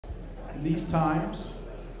In these times,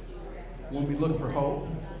 when we look for hope,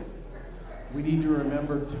 we need to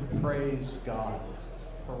remember to praise God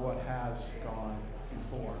for what has gone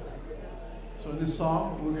before. So in this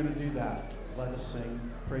song, we're going to do that. Let us sing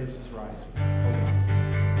Praises Rising.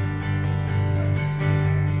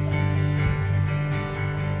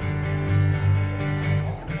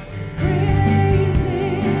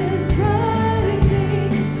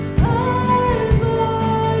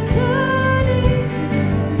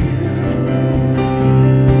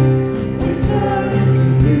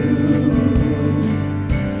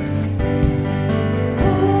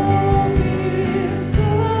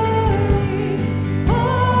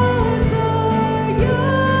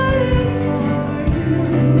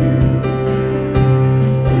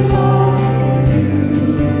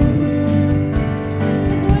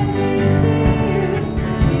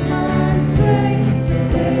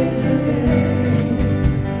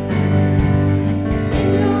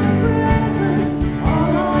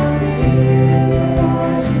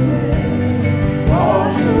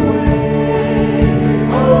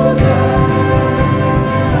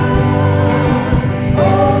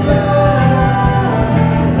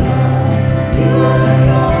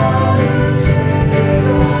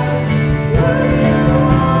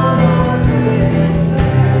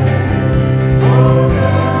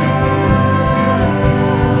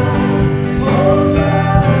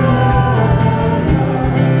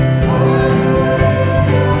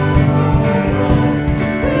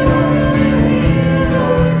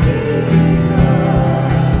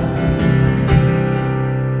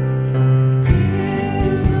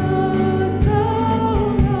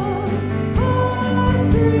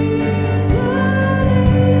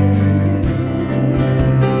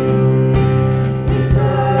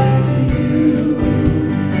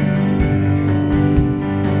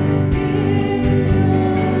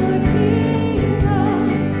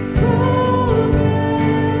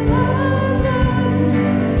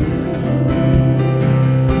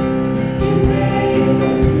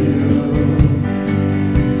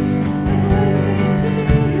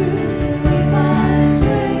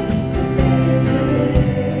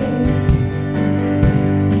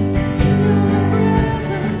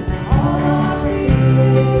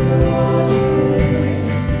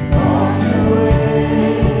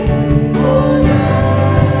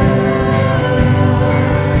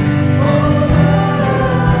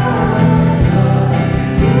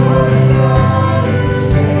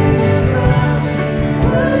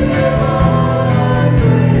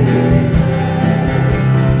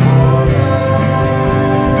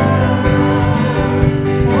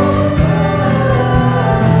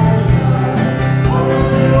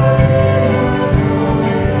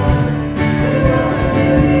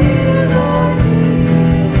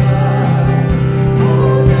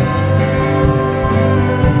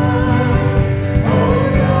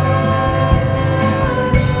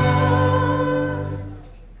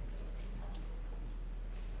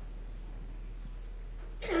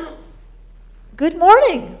 Good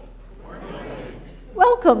morning.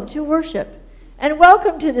 Welcome to worship, and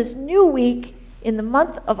welcome to this new week in the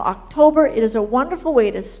month of October. It is a wonderful way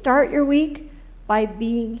to start your week by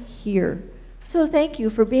being here. So thank you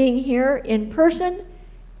for being here in person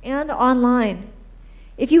and online.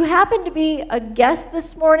 If you happen to be a guest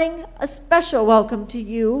this morning, a special welcome to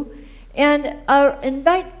you, and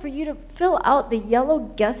invite for you to fill out the yellow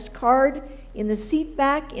guest card in the seat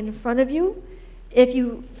back in front of you. If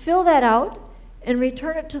you fill that out and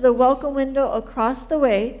return it to the welcome window across the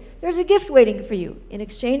way, there's a gift waiting for you in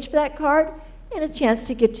exchange for that card and a chance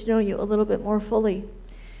to get to know you a little bit more fully.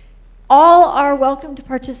 All are welcome to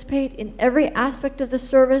participate in every aspect of the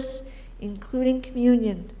service, including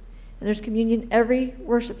communion. And there's communion every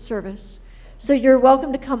worship service. So you're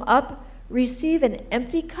welcome to come up, receive an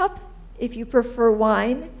empty cup if you prefer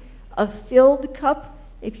wine, a filled cup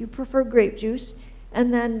if you prefer grape juice,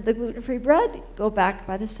 and then the gluten-free bread, go back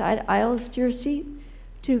by the side aisles to your seat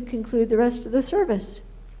to conclude the rest of the service.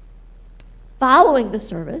 Following the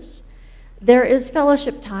service, there is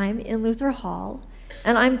fellowship time in Luther Hall,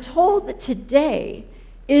 and I'm told that today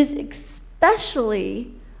is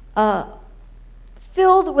especially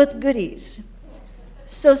filled with goodies.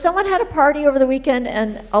 So someone had a party over the weekend,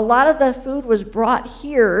 and a lot of the food was brought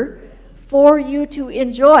here for you to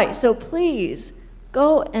enjoy. So please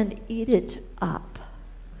go and eat it up.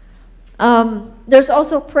 There's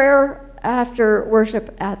also prayer after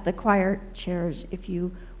worship at the choir chairs if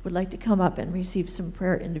you would like to come up and receive some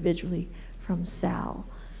prayer individually from Sal.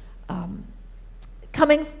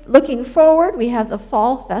 Looking forward, we have the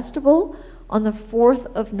Fall Festival on the 4th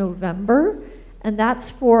of November, and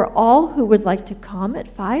that's for all who would like to come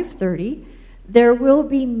at 5:30. There will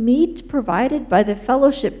be meat provided by the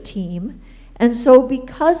fellowship team, and so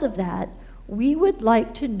because of that, we would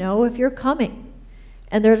like to know if you're coming.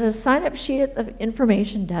 And there's a sign-up sheet at the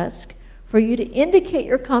information desk for you to indicate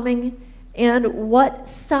you're coming and what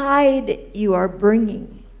side you are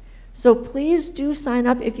bringing. So please do sign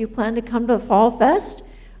up if you plan to come to the Fall Fest.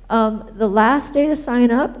 The last day to sign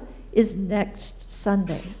up is next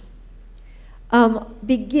Sunday.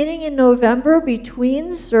 Beginning in November,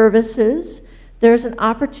 between services, there's an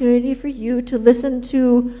opportunity for you to listen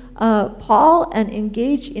to Paul and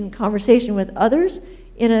engage in conversation with others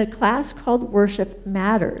in a class called Worship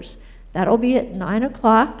Matters. That'll be at 9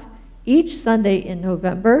 o'clock each Sunday in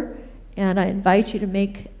November, and I invite you to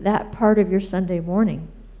make that part of your Sunday morning.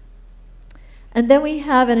 And then we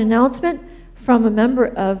have an announcement from a member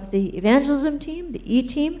of the evangelism team, the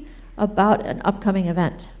E-team, about an upcoming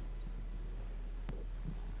event.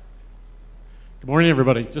 Good morning,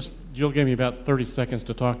 everybody. Jill gave me about 30 seconds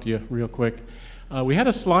to talk to you real quick. We had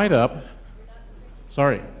a slide up.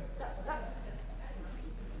 Sorry.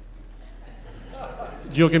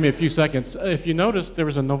 Jill, give me a few seconds. If you noticed, there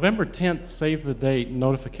was a November 10th save the date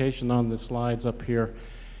notification on the slides up here.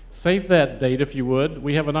 Save that date if you would.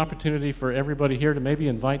 We have an opportunity for everybody here to maybe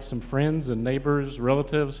invite some friends and neighbors,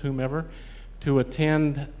 relatives, whomever, to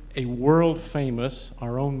attend a world famous,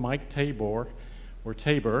 our own Mike Tabor,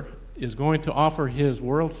 is going to offer his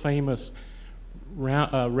world famous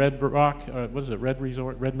Red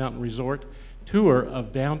Mountain Resort tour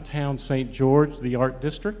of downtown St. George, the art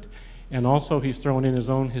district, and also he's throwing in his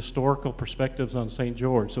own historical perspectives on St.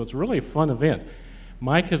 George. So it's really a fun event.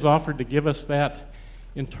 Mike has offered to give us that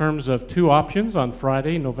in terms of two options on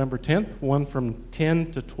Friday, November 10th, one from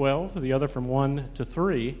 10 to 12, the other from 1 to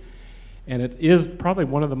 3. And it is probably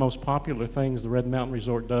one of the most popular things the Red Mountain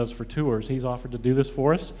Resort does for tours. He's offered to do this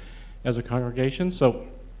for us as a congregation. So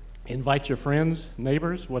invite your friends,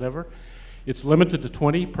 neighbors, whatever. It's limited to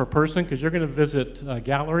 20 per person because you're going to visit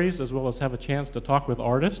galleries as well as have a chance to talk with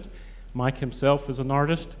artists. Mike himself is an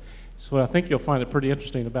artist. So I think you'll find it pretty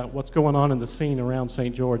interesting about what's going on in the scene around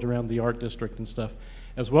St. George, around the art district and stuff,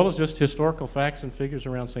 as well as just historical facts and figures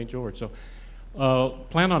around St. George. So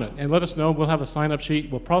plan on it and let us know. We'll have a sign-up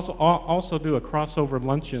sheet. We'll also do a crossover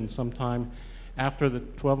luncheon sometime after the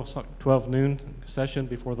 12 noon session,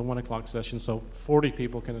 before the 1 o'clock session, so 40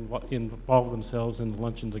 people can involve themselves in the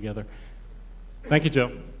luncheon together. Thank you,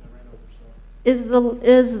 Joe. Is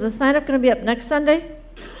the sign-up going to be up next Sunday?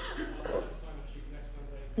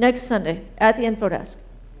 Next Sunday at the info desk.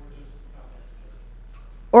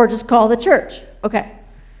 Or just call the church. Okay.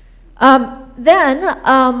 Then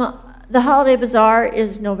the Holiday Bazaar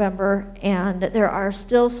is November, and there are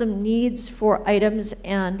still some needs for items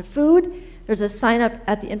and food. There's a sign-up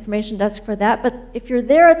at the information desk for that, but if you're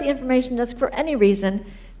there at the information desk for any reason,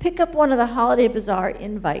 pick up one of the Holiday Bazaar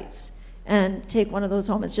invites and take one of those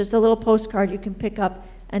home. It's just a little postcard you can pick up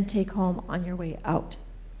and take home on your way out.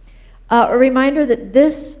 A reminder that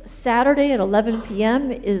this Saturday at 11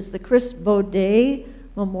 p.m. is the Chris Baudet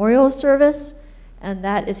Memorial Service, and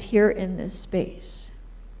that is here in this space.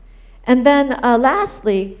 And then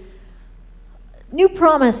lastly, New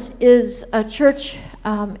Promise is a church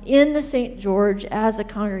in St. George as a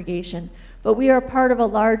congregation, but we are part of a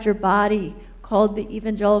larger body called the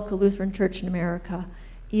Evangelical Lutheran Church in America,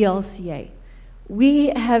 ELCA. We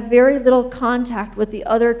have very little contact with the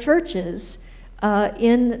other churches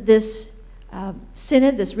in this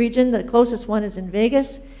synod, this region. The closest one is in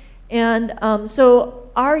Vegas. And so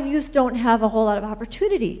our youth don't have a whole lot of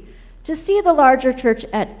opportunity to see the larger church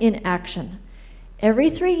in action. Every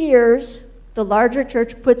 3 years, the larger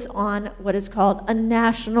church puts on what is called a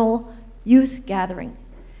national youth gathering.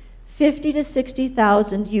 50 to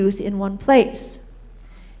 60,000 youth in one place.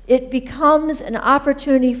 It becomes an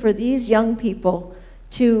opportunity for these young people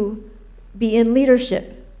to be in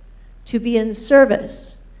leadership, to be in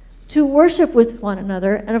service, to worship with one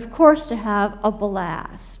another, and of course to have a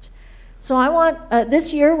blast. So I want,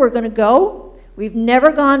 this year we're going to go. We've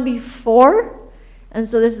never gone before, and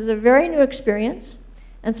so this is a very new experience.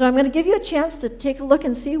 And so I'm going to give you a chance to take a look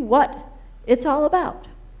and see what it's all about.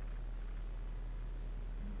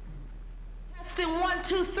 Testing 1,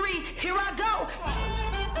 2, 3, here I go.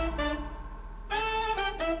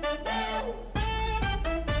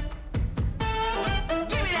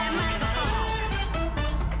 Give me that microphone.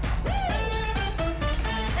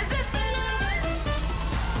 Is this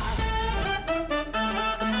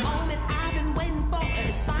the moment I've been waiting for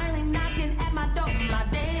is finally knocking at my door. My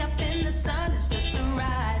day up in the sun is just a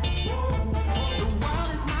ride. The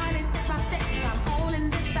world is mine and it's my stage. I'm owning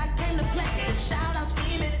this, I came to play. Just shout out,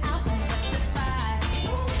 scream it out and testify.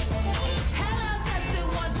 Hey,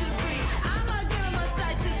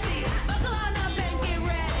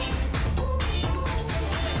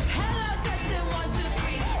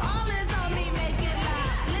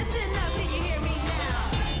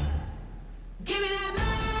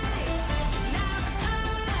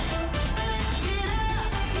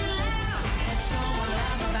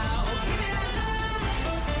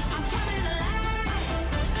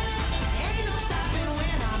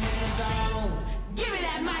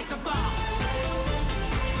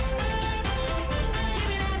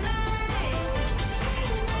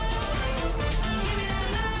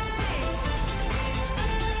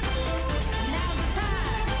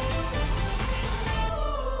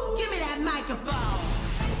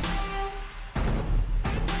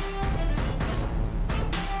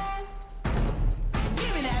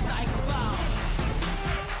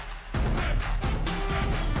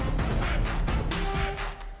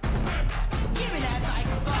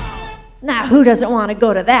 Now, who doesn't want to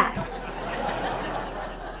go to that?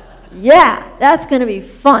 Yeah, that's going to be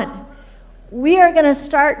fun. We are going to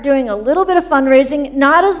start doing a little bit of fundraising,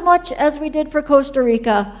 not as much as we did for Costa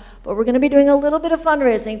Rica, but we're going to be doing a little bit of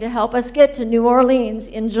fundraising to help us get to New Orleans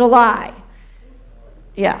in July.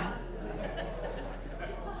 Yeah.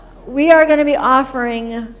 We are going to be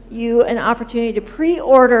offering you an opportunity to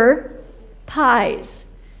pre-order pies,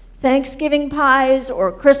 Thanksgiving pies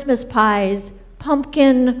or Christmas pies,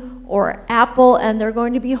 pumpkin or apple, and they're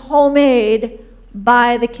going to be homemade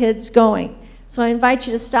by the kids going. So I invite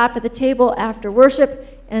you to stop at the table after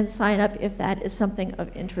worship and sign up if that is something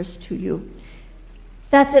of interest to you.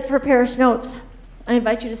 That's it for parish notes. I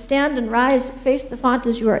invite you to stand and rise, face the font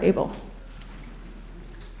as you are able.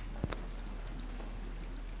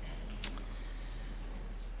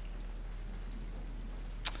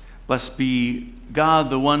 Blessed be God,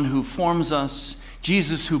 the one who forms us,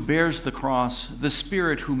 Jesus who bears the cross, the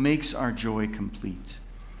Spirit who makes our joy complete.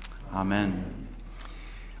 Amen.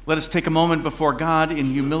 Let us take a moment before God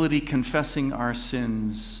in humility, confessing our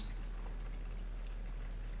sins.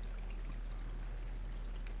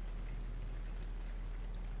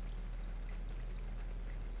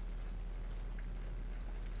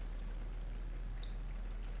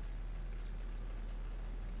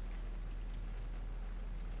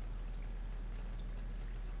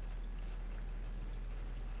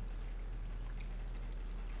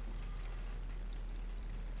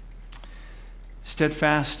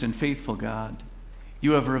 Steadfast and faithful God,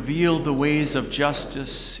 you have revealed the ways of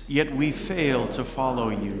justice, yet we fail to follow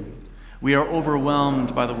you. We are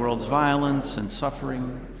overwhelmed by the world's violence and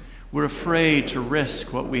suffering. We're afraid to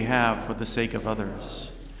risk what we have for the sake of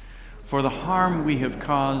others. For the harm we have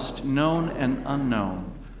caused, known and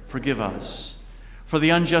unknown, forgive us. For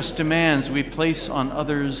the unjust demands we place on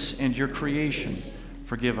others and your creation,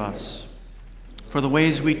 forgive us. For the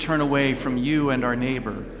ways we turn away from you and our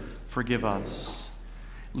neighbor, forgive us.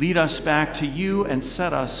 Lead us back to you and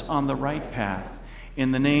set us on the right path.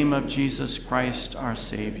 In the name of Jesus Christ, our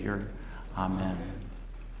Savior. Amen.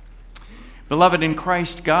 Beloved in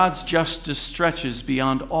Christ, God's justice stretches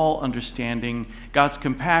beyond all understanding. God's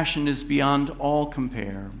compassion is beyond all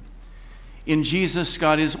compare. In Jesus,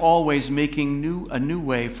 God is always making a new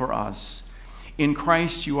way for us. In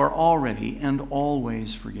Christ, you are already and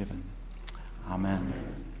always forgiven. Amen.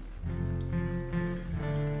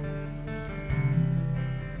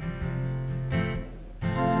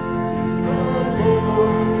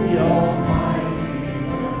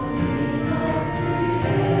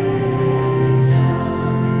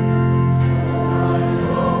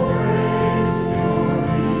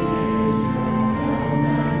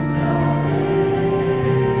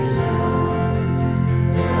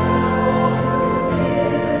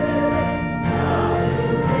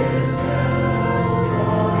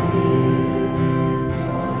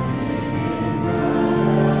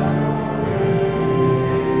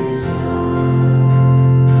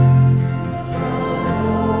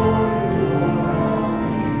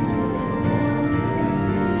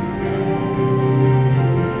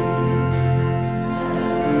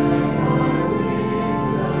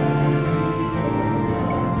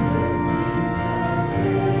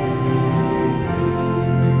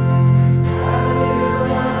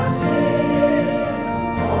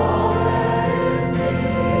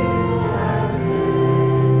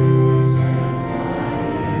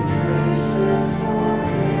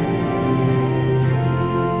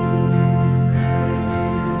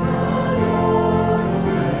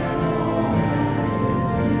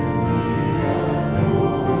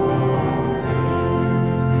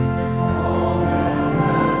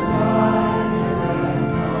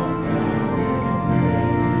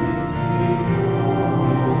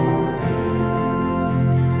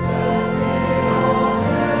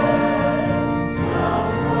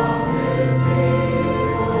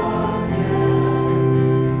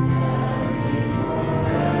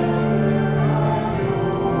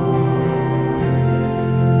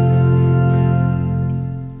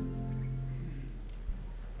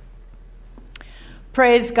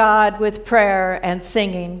 Praise God with prayer and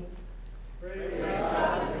singing. Praise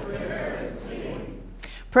God with prayer and singing.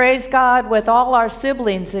 Praise God with all our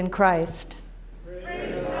siblings in Christ.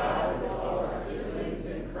 Praise God with all our siblings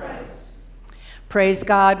in Christ. Praise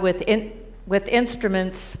God with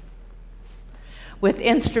instruments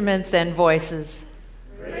and voices.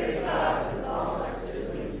 Praise God with all our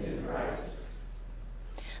siblings in Christ.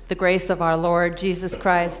 The grace of our Lord Jesus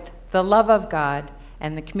Christ, the love of God,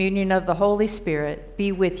 and the communion of the Holy Spirit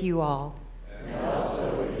be with you all. And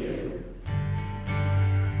also with you.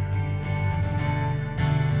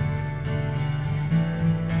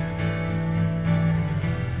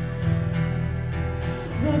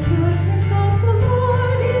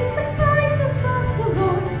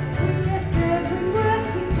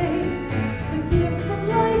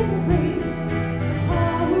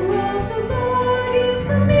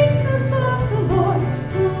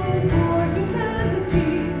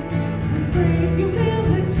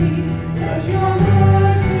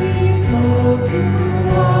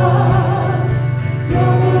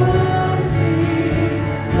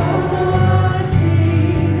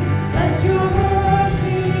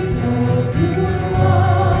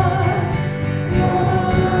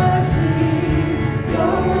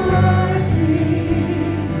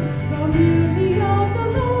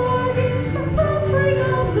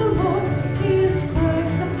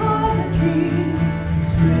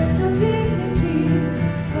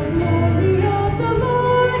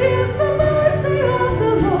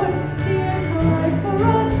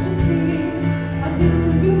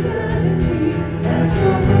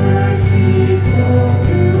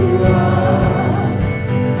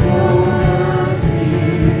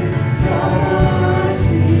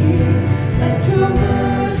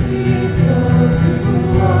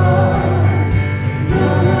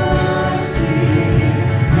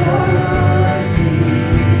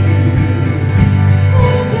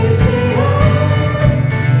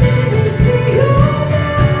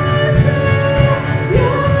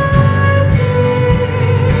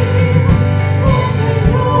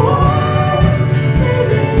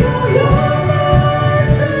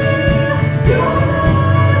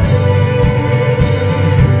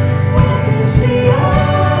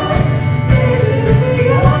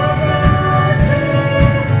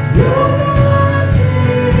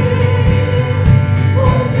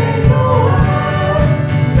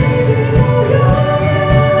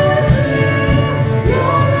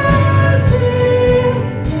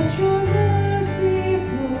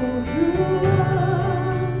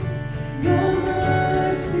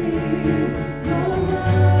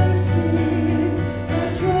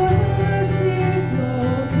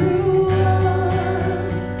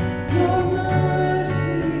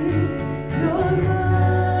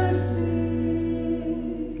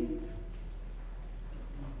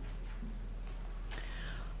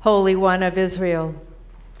 Holy One of Israel.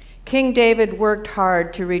 King David worked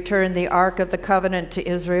hard to return the Ark of the Covenant to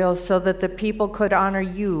Israel so that the people could honor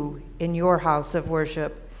you in your house of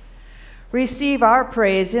worship. Receive our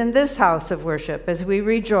praise in this house of worship as we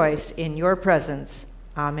rejoice in your presence.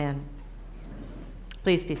 Amen.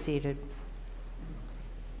 Please be seated.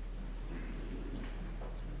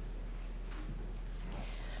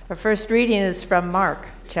 Our first reading is from Mark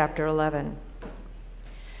chapter 11.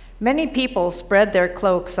 Many people spread their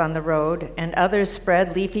cloaks on the road, and others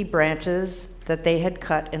spread leafy branches that they had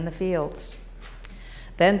cut in the fields.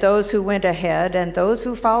 Then those who went ahead and those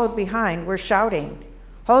who followed behind were shouting,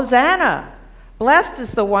 "Hosanna! Blessed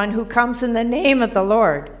is the one who comes in the name of the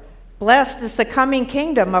Lord. Blessed is the coming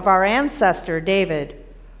kingdom of our ancestor David.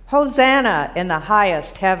 Hosanna in the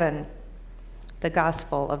highest heaven." The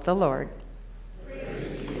Gospel of the Lord.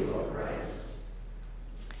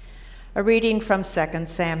 A reading from 2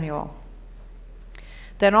 Samuel.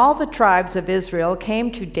 Then all the tribes of Israel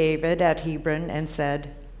came to David at Hebron and said,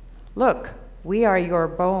 "Look, we are your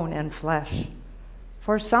bone and flesh.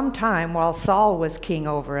 For some time while Saul was king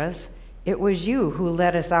over us, it was you who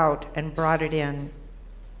led us out and brought it in.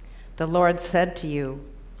 The Lord said to you,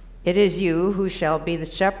 'It is you who shall be the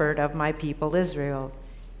shepherd of my people Israel,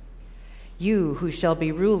 you who shall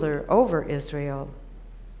be ruler over Israel.'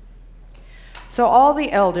 So all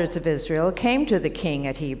the elders of Israel came to the king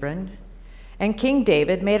at Hebron, and King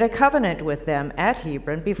David made a covenant with them at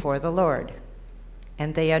Hebron before the Lord,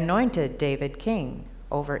 and they anointed David king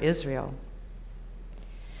over Israel.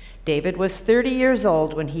 David was 30 years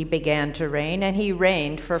old when he began to reign, and he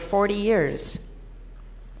reigned for 40 years.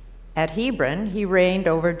 At Hebron, he reigned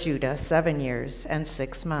over Judah 7 years and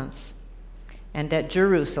 6 months. And at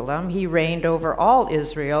Jerusalem, he reigned over all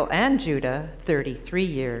Israel and Judah 33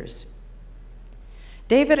 years.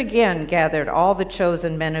 David again gathered all the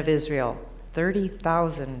chosen men of Israel,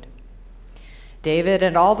 30,000. David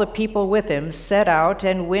and all the people with him set out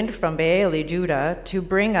and went from Baale, Judah, to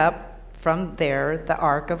bring up from there the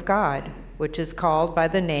ark of God, which is called by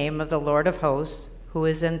the name of the Lord of hosts, who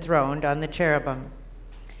is enthroned on the cherubim.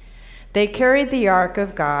 They carried the ark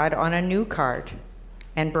of God on a new cart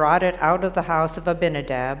and brought it out of the house of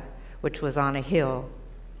Abinadab, which was on a hill.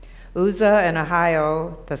 Uzzah and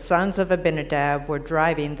Ahio, the sons of Abinadab, were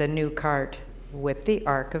driving the new cart with the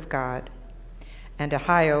ark of God, and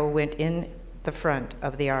Ahio went in the front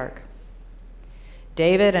of the ark.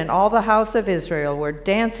 David and all the house of Israel were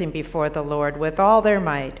dancing before the Lord with all their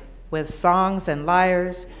might, with songs and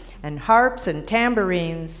lyres, and harps and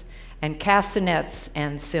tambourines, and castanets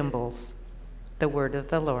and cymbals. The word of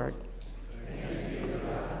the Lord.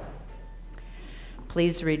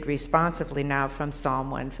 Please read responsively now from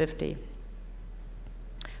Psalm 150.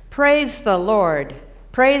 Praise the Lord.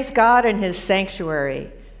 Praise God in his sanctuary.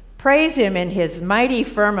 Praise him in his mighty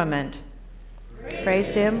firmament.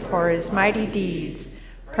 Praise him for his mighty deeds.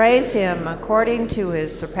 Praise him according to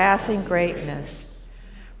his surpassing greatness.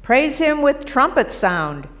 Praise him with trumpet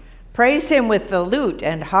sound. Praise him with the lute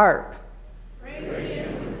and harp. Praise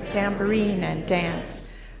him with tambourine and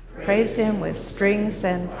dance. Praise him with strings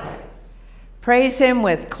and pipes. Praise him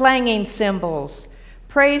with clanging cymbals.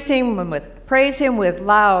 Praise him with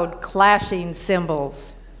loud clashing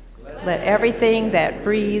cymbals. Let everything that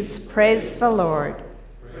breathes praise the Lord.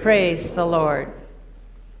 Praise the Lord.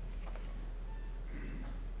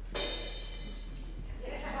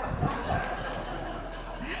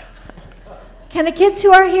 Can the kids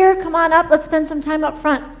who are here come on up? Let's spend some time up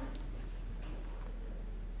front.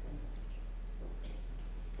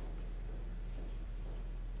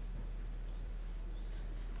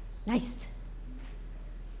 Nice.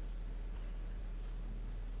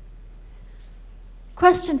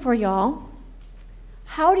 Question for y'all.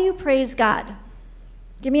 How do you praise God?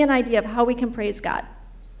 Give me an idea of how we can praise God.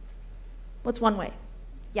 What's one way?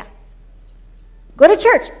 Yeah. Go to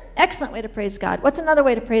church. Excellent way to praise God. What's another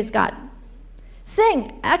way to praise God?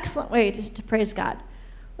 Sing. Excellent way to praise God.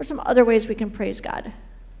 What are some other ways we can praise God?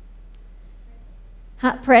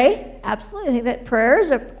 Pray. Absolutely. I think that prayer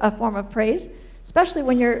is a form of praise, especially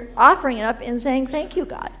when you're offering it up and saying, thank you,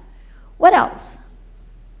 God. What else?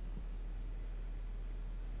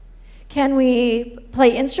 Can we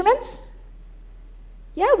play instruments?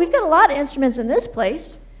 Yeah, we've got a lot of instruments in this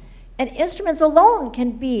place. And instruments alone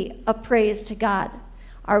can be a praise to God.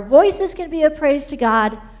 Our voices can be a praise to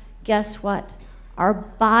God. Guess what? Our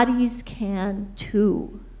bodies can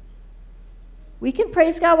too. We can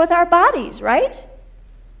praise God with our bodies, right?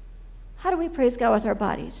 How do we praise God with our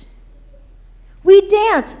bodies? We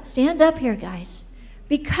dance. Stand up here, guys.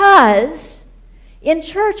 Because in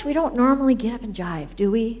church, we don't normally get up and jive,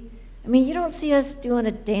 do we? I mean, you don't see us doing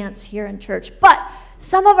a dance here in church. But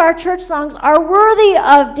Some of our church songs are worthy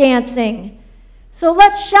of dancing. So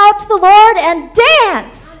let's shout to the Lord and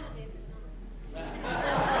dance.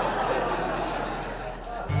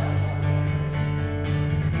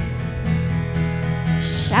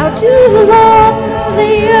 Shout to the Lord, all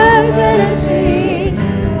the earth, let us sing.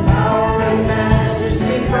 Power and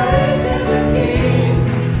majesty, praise Him the King.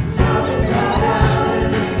 Mountains bow down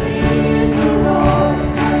and the seas the roar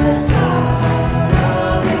at the sound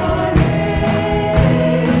of Your name.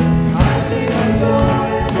 I sing of joy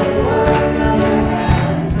in the work of Your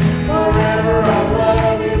hands. Forever I'll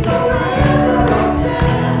love You, forever I'll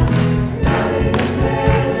stand. Nothing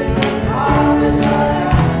compares to the promise I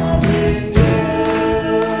have in You.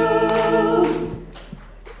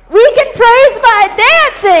 We can praise by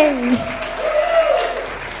dancing.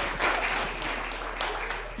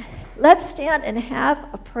 Let's stand and have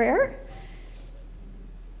a prayer.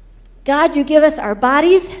 God, You give us our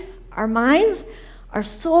bodies, our minds, our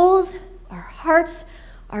souls, our hearts,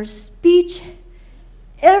 our speech.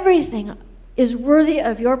 Everything is worthy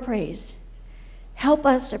of Your praise. Help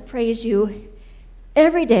us to praise You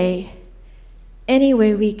every day, any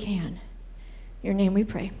way we can. In Your name we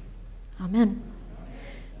pray. Amen.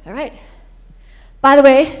 All right. By the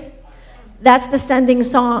way, that's the sending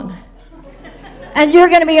song. And you're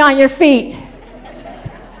going to be on your feet.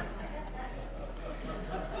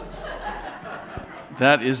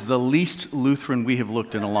 That is the least Lutheran we have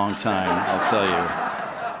looked in a long time, I'll tell you.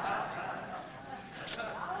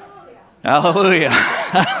 Hallelujah.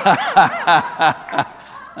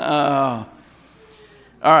 Oh.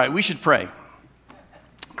 All right, we should pray.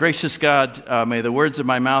 Gracious God, may the words of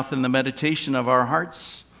my mouth and the meditation of our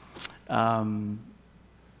hearts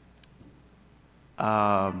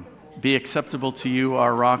be acceptable to You,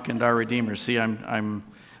 our rock and our redeemer. See,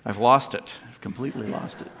 I've lost it. I've completely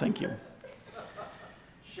lost it. Thank you.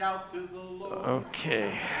 Shout to the Lord.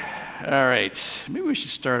 Okay. All right. Maybe we should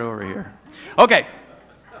start over here. Okay.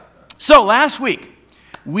 So last week,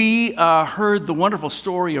 we heard the wonderful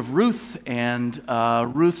story of Ruth and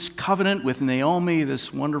Ruth's covenant with Naomi,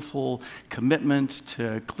 this wonderful commitment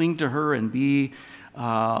to cling to her and be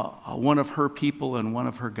one of her people and one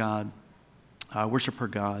of her God, worship her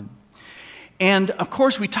God. And of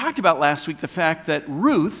course, we talked about last week the fact that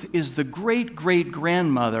Ruth is the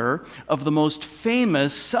great-great-grandmother of the most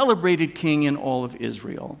famous, celebrated king in all of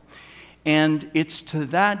Israel. And it's to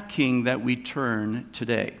that king that we turn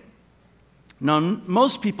today. Now,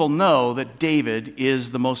 most people know that David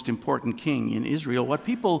is the most important king in Israel. What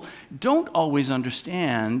people don't always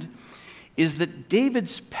understand is that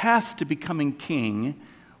David's path to becoming king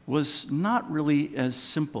was not really as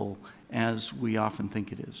simple as we often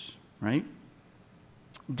think it is, right?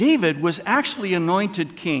 David was actually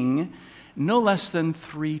anointed king no less than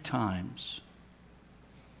 3 times.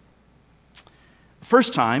 The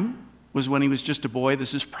first time was when he was just a boy.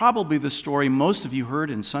 This is probably the story most of you heard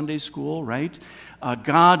in Sunday school, right?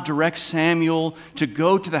 God directs Samuel to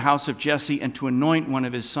go to the house of Jesse and to anoint one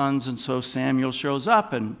of his sons, and so Samuel shows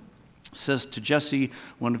up and says to Jesse,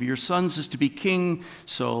 one of your sons is to be king,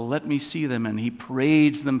 so let me see them. And he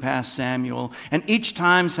parades them past Samuel, and each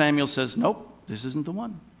time Samuel says, nope, this isn't the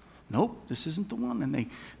one. Nope, this isn't the one. And they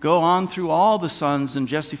go on through all the sons, and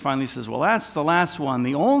Jesse finally says, well, that's the last one.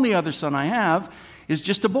 The only other son I have is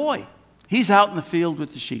just a boy. He's out in the field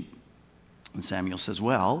with the sheep. And Samuel says,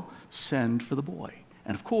 well, send for the boy.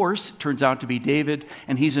 And of course, it turns out to be David,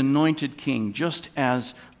 and he's anointed king just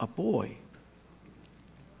as a boy.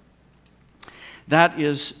 That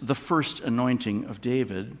is the first anointing of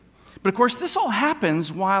David. But of course, this all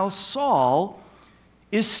happens while Saul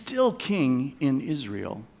is still king in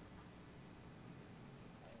Israel.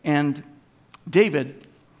 And David,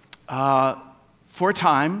 for a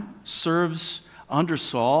time, serves under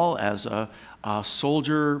Saul as a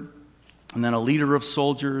soldier and then a leader of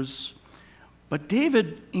soldiers. But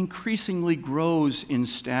David increasingly grows in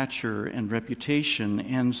stature and reputation,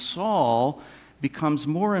 and Saul becomes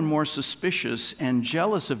more and more suspicious and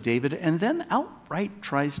jealous of David, and then outright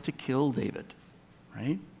tries to kill David,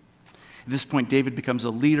 right? At this point, David becomes a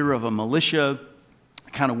leader of a militia,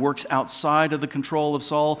 kind of works outside of the control of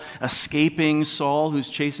Saul, escaping Saul, who's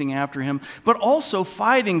chasing after him, but also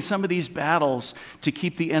fighting some of these battles to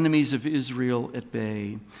keep the enemies of Israel at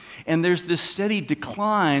bay. And there's this steady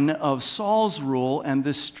decline of Saul's rule and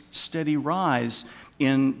this steady rise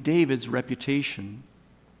in David's reputation,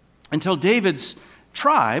 until David's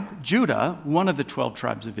tribe, Judah, one of the 12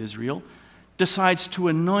 tribes of Israel, decides to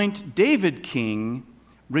anoint David king,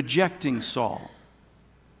 rejecting Saul.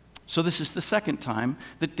 So this is the second time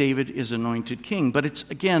that David is anointed king. But it's,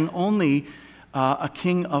 again, only a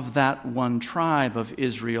king of that one tribe of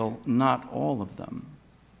Israel, not all of them.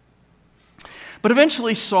 But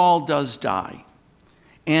eventually Saul does die.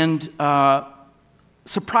 And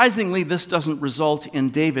surprisingly, this doesn't result in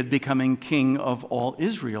David becoming king of all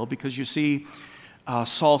Israel, because you see,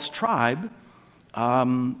 Saul's tribe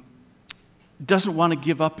doesn't want to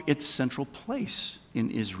give up its central place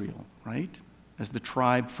in Israel, right? As the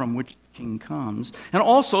tribe from which the king comes. And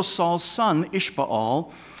also Saul's son,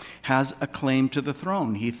 Ishbaal, has a claim to the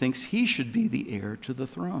throne. He thinks he should be the heir to the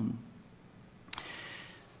throne.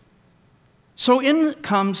 So in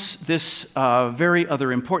comes this very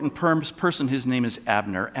other important person. His name is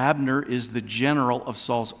Abner. Abner is the general of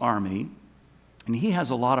Saul's army, and he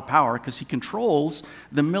has a lot of power because he controls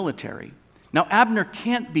the military. Now, Abner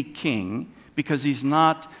can't be king because he's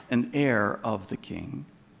not an heir of the king,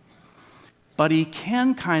 but he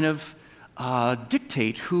can kind of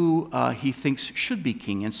dictate who he thinks should be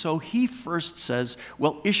king. And so he first says,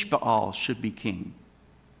 well, Ishbaal should be king.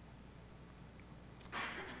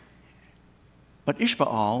 But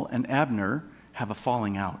Ishbaal and Abner have a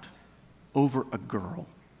falling out over a girl,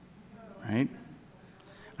 right?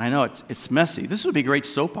 I know it's messy. This would be a great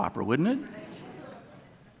soap opera, wouldn't it?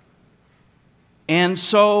 And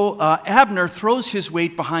so Abner throws his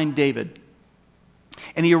weight behind David,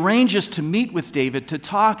 and he arranges to meet with David to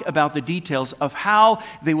talk about the details of how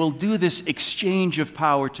they will do this exchange of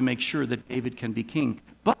power to make sure that David can be king.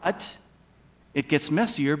 But it gets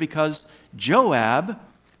messier because Joab,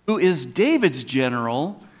 who is David's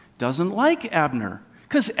general, doesn't like Abner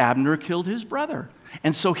because Abner killed his brother.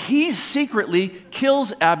 And so he secretly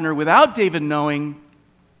kills Abner without David knowing,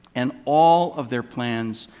 and all of their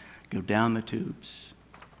plans go down the tubes.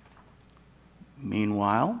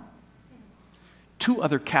 Meanwhile, two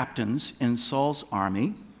other captains in Saul's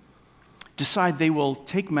army decide they will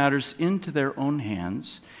take matters into their own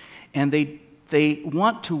hands, and they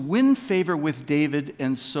want to win favor with David,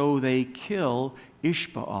 and so they kill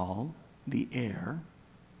Ishbaal, the heir,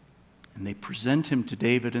 and they present him to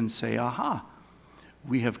David and say, aha,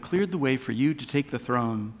 we have cleared the way for you to take the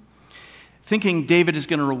throne. Thinking David is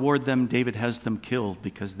going to reward them, David has them killed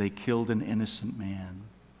because they killed an innocent man.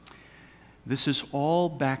 This is all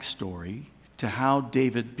backstory to how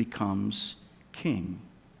David becomes king.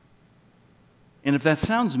 And if that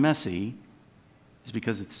sounds messy, it's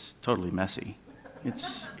because it's totally messy.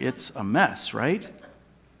 It's a mess, right?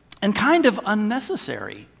 And kind of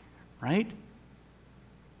unnecessary, right?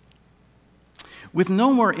 With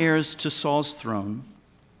no more heirs to Saul's throne,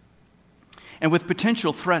 and with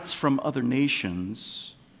potential threats from other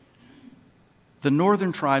nations, the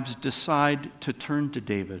northern tribes decide to turn to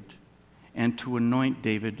David and to anoint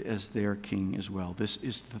David as their king as well. This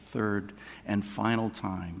is the third and final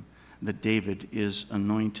time that David is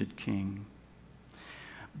anointed king.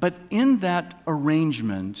 But in that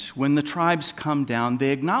arrangement, when the tribes come down,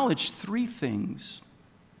 they acknowledge three things.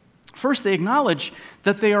 First, they acknowledge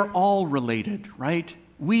that they are all related, right?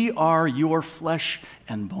 We are your flesh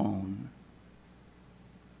and bone.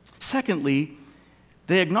 Secondly,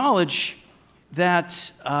 they acknowledge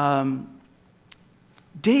that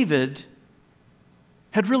David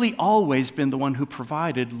had really always been the one who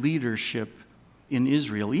provided leadership in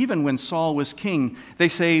Israel. Even when Saul was king, they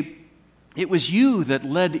say, it was you that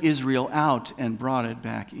led Israel out and brought it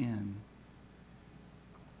back in.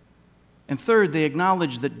 And third, they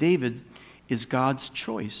acknowledge that David is God's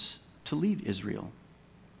choice to lead Israel.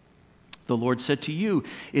 The Lord said to you,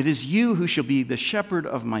 it is you who shall be the shepherd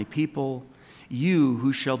of my people, you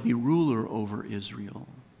who shall be ruler over Israel.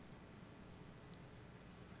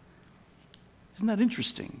 Isn't that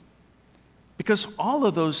interesting? Because all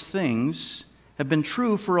of those things have been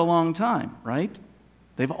true for a long time, right?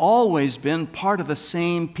 They've always been part of the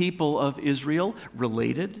same people of Israel,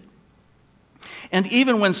 related. And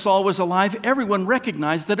even when Saul was alive, everyone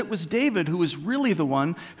recognized that it was David who was really the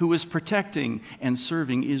one who was protecting and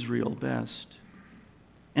serving Israel best.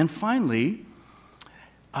 And finally,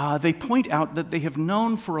 they point out that they have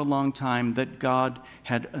known for a long time that God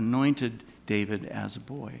had anointed David as a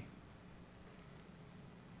boy.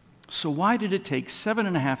 So why did it take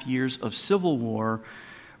 7.5 years of civil war,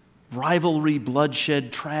 rivalry,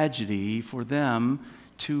 bloodshed, tragedy for them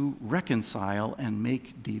to reconcile and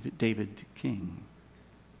make David king?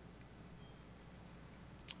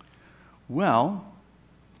 Well,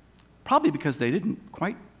 probably because they didn't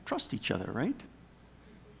quite trust each other, right?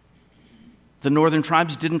 The northern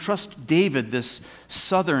tribes didn't trust David, this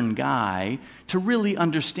southern guy, to really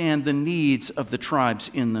understand the needs of the tribes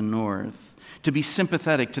in the north, to be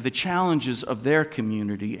sympathetic to the challenges of their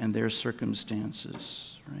community and their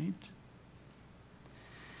circumstances, right?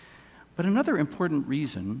 But another important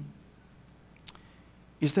reason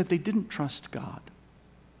is that they didn't trust God.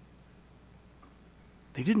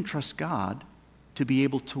 They didn't trust God to be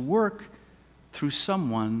able to work through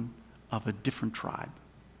someone of a different tribe,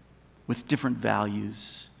 with different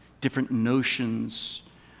values, different notions,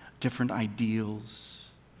 different ideals,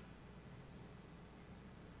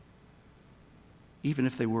 even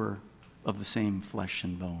if they were of the same flesh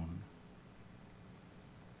and bone.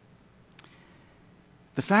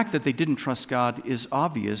 The fact that they didn't trust God is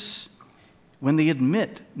obvious when they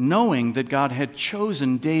admit, knowing that God had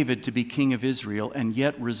chosen David to be king of Israel and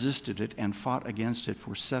yet resisted it and fought against it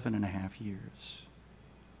for 7.5 years.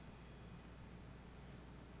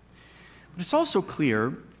 But it's also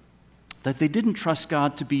clear that they didn't trust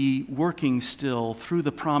God to be working still through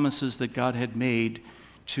the promises that God had made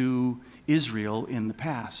to Israel in the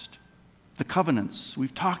past. The covenants.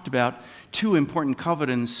 We've talked about 2 important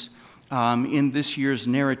covenants in this year's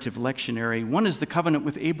narrative lectionary. One is the covenant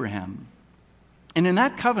with Abraham. And in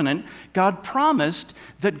that covenant, God promised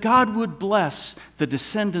that God would bless the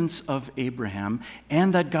descendants of Abraham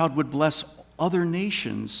and that God would bless other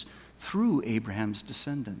nations through Abraham's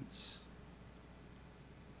descendants.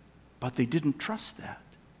 But they didn't trust that.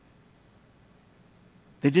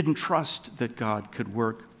 They didn't trust that God could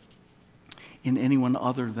work in anyone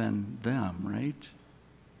other than them, right?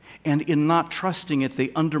 And in not trusting it,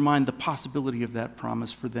 they undermined the possibility of that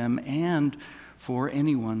promise for them and for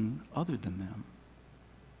anyone other than them.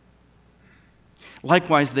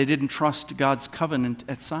 Likewise, they didn't trust God's covenant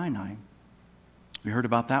at Sinai. We heard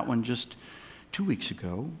about that one just 2 weeks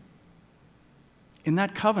ago. In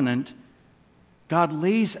that covenant, God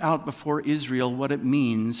lays out before Israel what it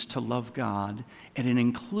means to love God, and it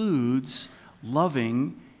includes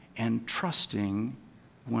loving and trusting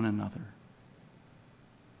one another.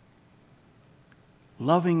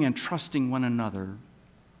 Loving and trusting one another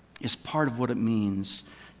is part of what it means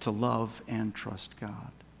to love and trust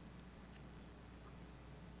God.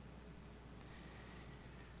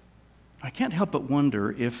 I can't help but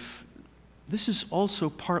wonder if this is also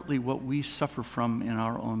partly what we suffer from in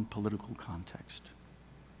our own political context.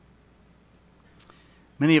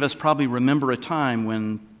 Many of us probably remember a time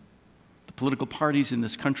when the political parties in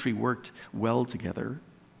this country worked well together,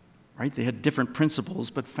 right? They had different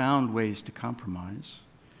principles but found ways to compromise.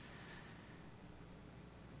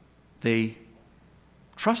 They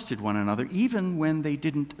trusted one another even when they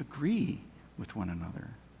didn't agree with one another.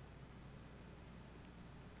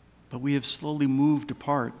 But we have slowly moved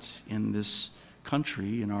apart in this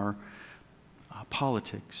country, in our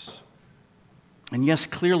politics. And yes,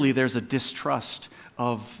 clearly there's a distrust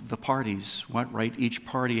of the parties, right? Each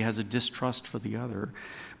party has a distrust for the other.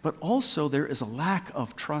 But also there is a lack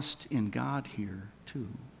of trust in God here, too.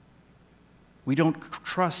 We don't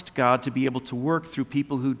trust God to be able to work through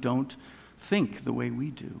people who don't think the way we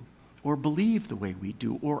do, or believe the way we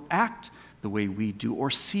do, or act the way we do, or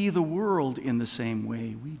see the world in the same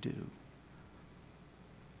way we do.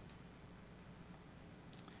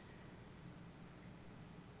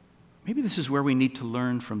 Maybe this is where we need to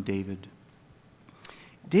learn from David.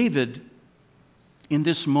 David, in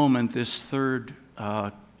this moment, this third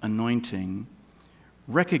anointing,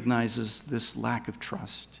 recognizes this lack of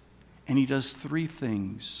trust, and he does 3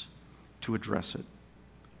 things to address it.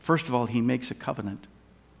 First of all, he makes a covenant,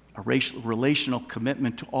 a relational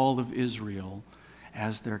commitment to all of Israel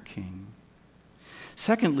as their king.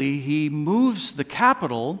 Secondly, he moves the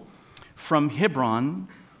capital from Hebron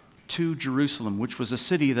to Jerusalem, which was a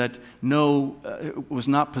city that was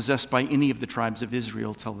not possessed by any of the tribes of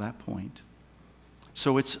Israel till that point.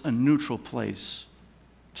 So it's a neutral place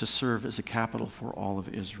to serve as a capital for all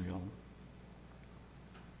of Israel.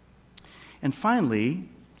 And finally,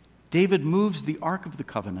 David moves the Ark of the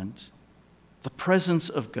Covenant, the presence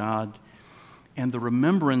of God, and the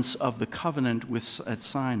remembrance of the covenant at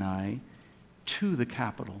Sinai to the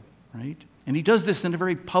capital, right? And he does this in a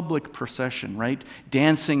very public procession, right?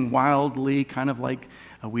 Dancing wildly, kind of like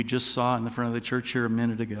we just saw in the front of the church here a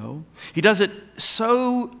minute ago. He does it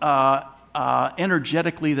so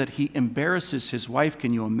energetically that he embarrasses his wife.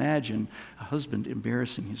 Can you imagine a husband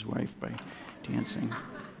embarrassing his wife by dancing?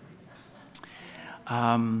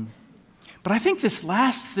 But I think this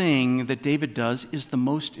last thing that David does is the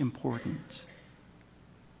most important.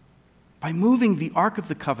 By moving the Ark of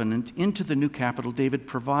the Covenant into the new capital, David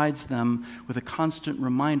provides them with a constant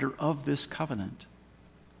reminder of this covenant.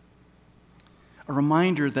 A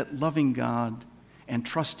reminder that loving God and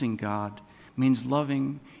trusting God means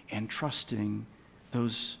loving and trusting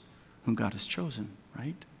those whom God has chosen,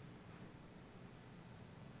 right?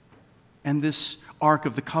 And this Ark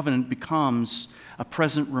of the Covenant becomes a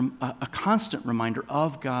constant reminder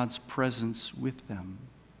of God's presence with them.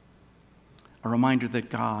 A reminder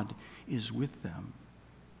that God is with them.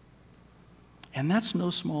 And that's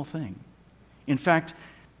no small thing. In fact,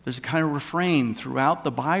 there's a kind of refrain throughout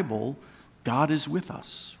the Bible, God is with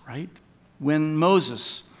us, right? When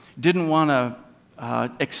Moses didn't want to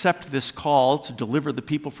accept this call to deliver the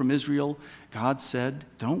people from Israel, God said,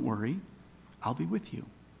 don't worry, I'll be with you.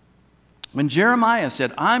 When Jeremiah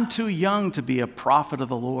said, I'm too young to be a prophet of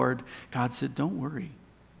the Lord, God said, don't worry,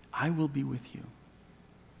 I will be with you.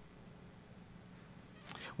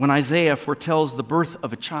 When Isaiah foretells the birth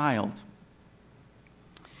of a child,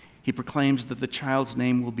 he proclaims that the child's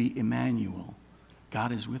name will be Emmanuel.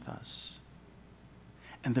 God is with us.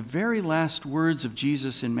 And the very last words of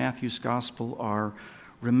Jesus in Matthew's gospel are,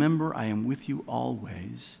 remember, I am with you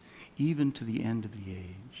always, even to the end of the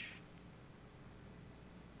age.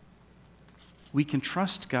 We can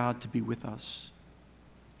trust God to be with us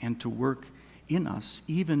and to work in us,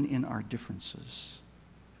 even in our differences.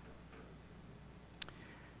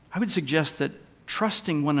 I would suggest that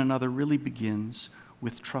trusting one another really begins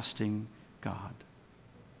with trusting God.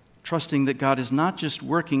 Trusting that God is not just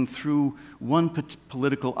working through one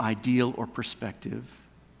political ideal or perspective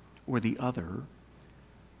or the other,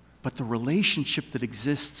 but the relationship that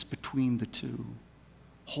exists between the two,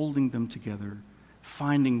 holding them together,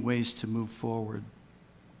 finding ways to move forward.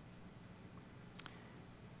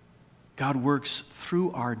 God works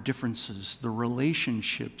through our differences, the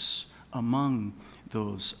relationships among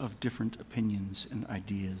those of different opinions and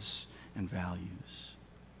ideas and values.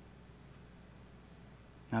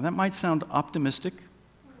 Now, that might sound optimistic,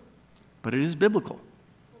 but it is biblical.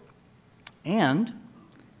 And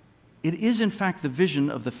it is, in fact, the vision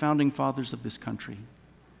of the founding fathers of this country,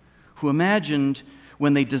 who imagined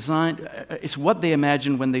when they designed, it's what they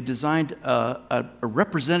imagined when they designed a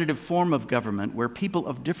representative form of government where people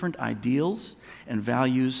of different ideals and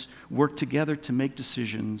values work together to make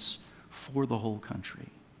decisions for the whole country,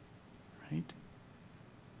 right?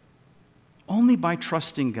 Only by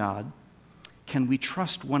trusting God can we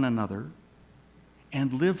trust one another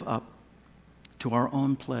and live up to our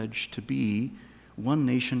own pledge to be one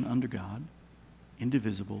nation under God,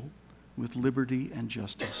 indivisible, with liberty and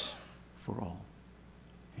justice for all.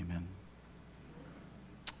 Amen.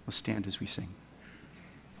 Let's stand as we sing.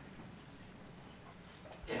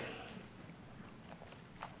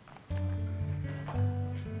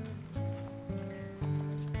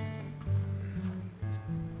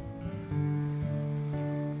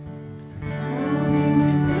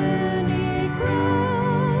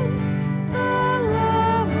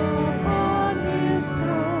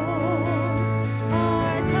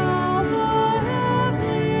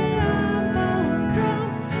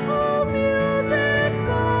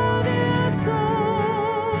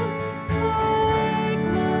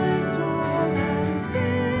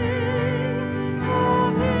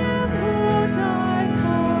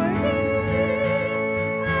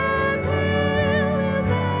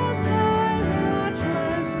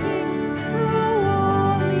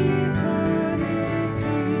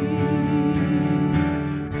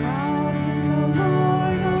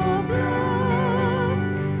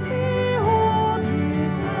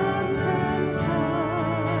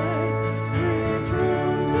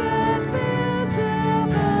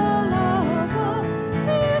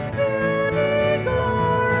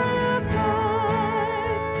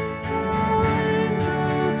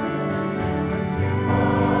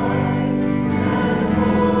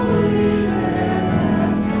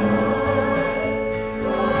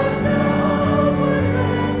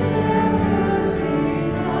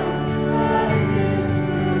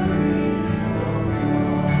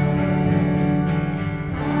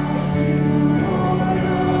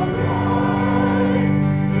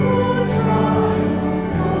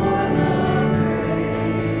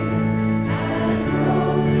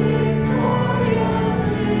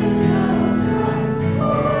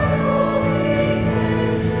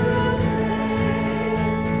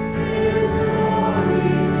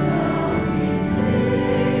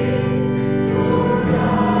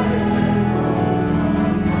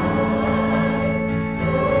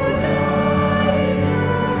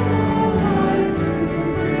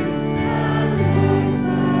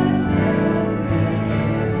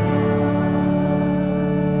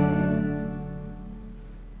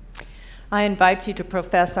 I invite you to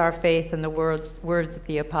profess our faith in the words of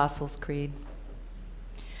the Apostles' Creed.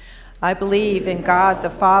 I believe in God the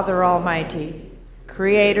Father Almighty,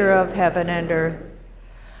 creator of heaven and earth.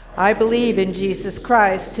 I believe in Jesus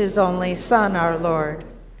Christ, his only Son, our Lord.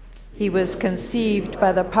 He was conceived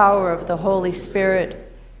by the power of the Holy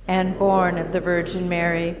Spirit and born of the Virgin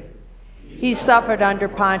Mary. He suffered under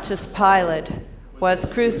Pontius Pilate, was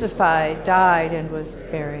crucified, died, and was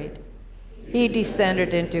buried. He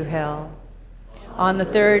descended into hell. On the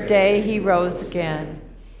third day he rose again.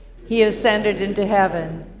 He ascended into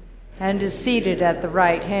heaven and is seated at the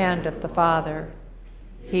right hand of the Father.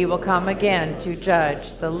 He will come again to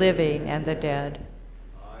judge the living and the dead.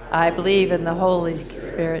 I believe in the Holy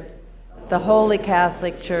Spirit, the Holy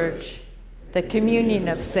Catholic Church, the communion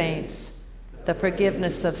of saints, the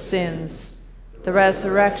forgiveness of sins, the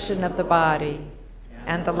resurrection of the body,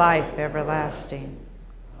 and the life everlasting.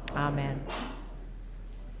 Amen.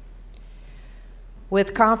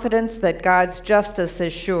 With confidence that God's justice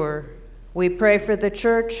is sure, we pray for the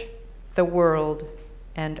church, the world,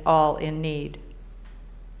 and all in need.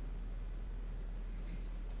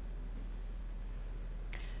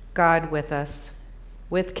 God with us.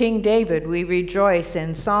 With King David, we rejoice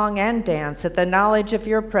in song and dance at the knowledge of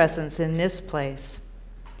your presence in this place.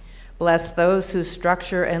 Bless those who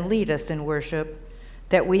structure and lead us in worship,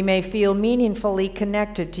 that we may feel meaningfully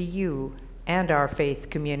connected to you and our faith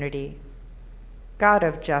community. God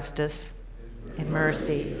of justice and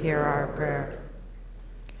mercy, hear our prayer.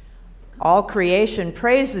 All creation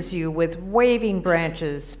praises you with waving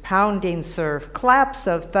branches, pounding surf, claps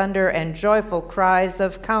of thunder, and joyful cries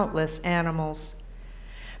of countless animals.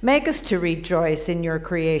 Make us to rejoice in your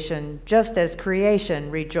creation, just as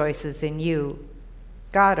creation rejoices in you.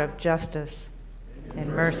 God of justice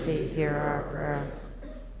and mercy, hear our prayer.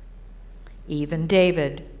 Even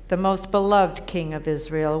David, the most beloved king of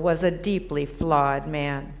Israel, was a deeply flawed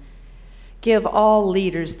man. Give all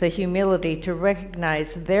leaders the humility to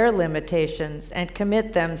recognize their limitations and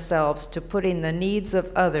commit themselves to putting the needs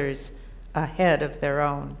of others ahead of their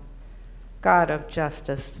own. God of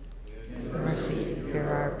justice, mercy, hear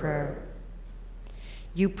our prayer.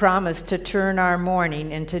 You promised to turn our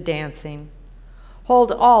mourning into dancing.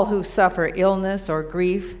 Hold all who suffer illness or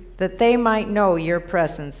grief, that they might know your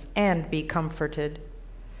presence and be comforted.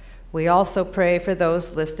 We also pray for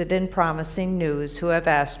those listed in Promising News who have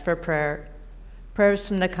asked for prayer. Prayers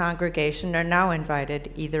from the congregation are now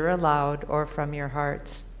invited, either aloud or from your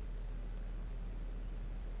hearts.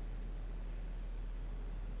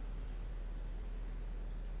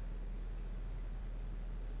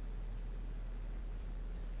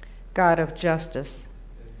 God of justice,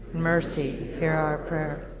 mercy, hear our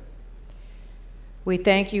prayer. We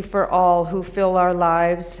thank you for all who fill our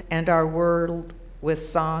lives and our world with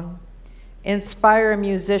song. Inspire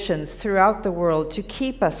musicians throughout the world to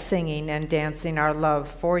keep us singing and dancing our love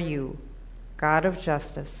for you, God of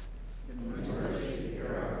justice.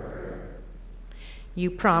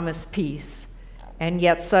 You promise peace, and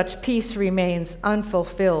yet such peace remains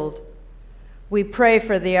unfulfilled. We pray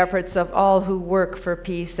for the efforts of all who work for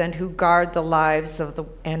peace and who guard the lives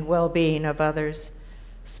and well-being of others.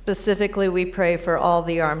 Specifically, we pray for all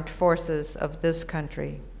the armed forces of this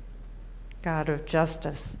country. God of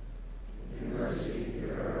justice.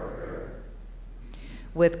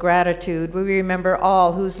 With gratitude, we remember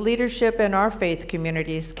all whose leadership in our faith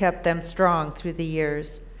communities kept them strong through the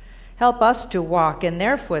years. Help us to walk in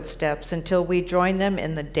their footsteps until we join them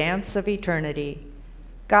in the dance of eternity.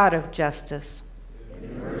 God of justice.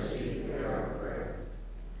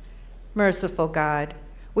 Merciful God,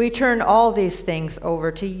 we turn all these things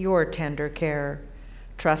over to your tender care,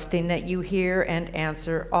 trusting that you hear and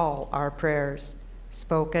answer all our prayers,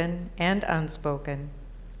 spoken and unspoken,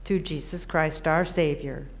 through Jesus Christ our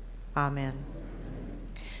Savior. Amen.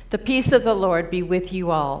 The peace of the Lord be with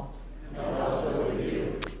you all. And also with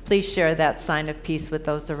you. Please share that sign of peace with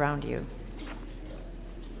those around you.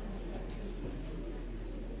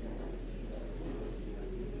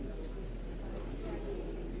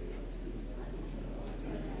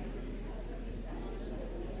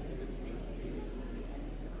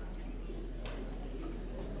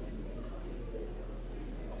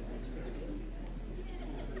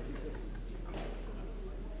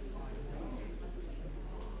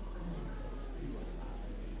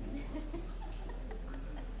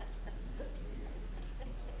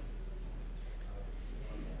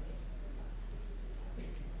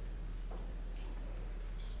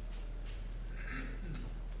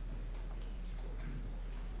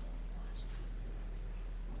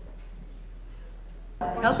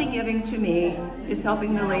 Healthy giving to me is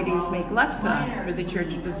helping the ladies make lefse for the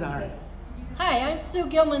church bazaar. Hi, I'm Sue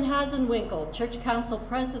Gilman Hasenwinkel, Church Council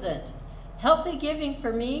President. Healthy giving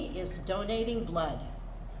for me is donating blood.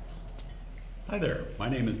 Hi there, my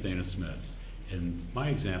name is Dana Smith, and my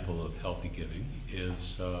example of healthy giving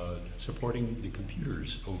is supporting the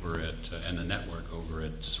computers over at, and the network over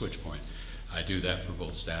at Switchpoint. I do that for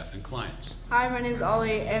both staff and clients. Hi, my name's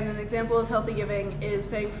Ollie, and an example of healthy giving is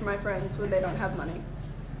paying for my friends when they don't have money.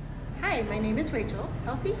 Hi, my name is Rachel.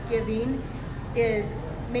 Healthy giving is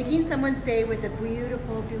making someone's day with a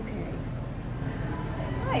beautiful bouquet.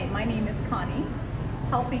 Hi, my name is Connie.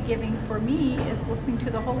 healthy giving for me is listening to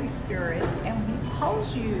the Holy Spirit, and when He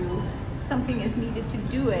tells you something is needed to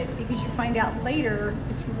do it, because you find out later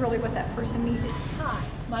it's really what that person needed. Hi,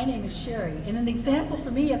 my name is Sherry, and an example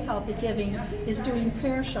for me of healthy giving is doing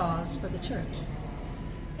prayer shawls for the church.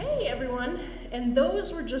 Hey everyone, and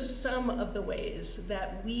those were just some of the ways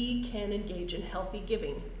that we can engage in healthy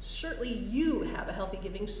giving. Certainly you have a healthy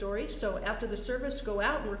giving story, so after the service, go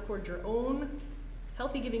out and record your own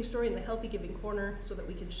healthy giving story in the Healthy Giving Corner so that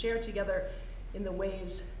we can share together in the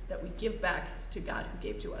ways that we give back to God who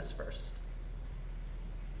gave to us first.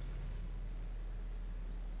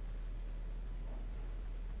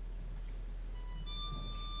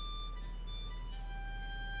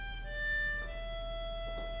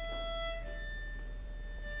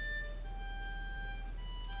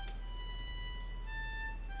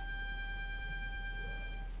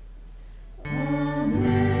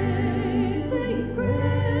 Amazing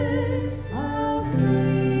grace, how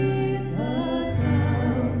sweet the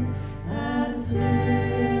sound that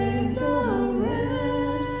saved a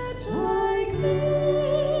wretch like me.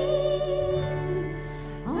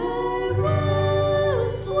 I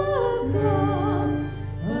once was lost,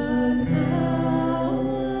 but now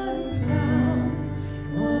I'm found.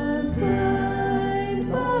 Was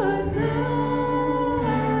blind, but now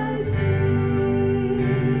I see.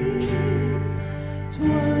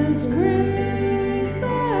 'Twas grace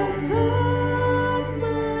that taught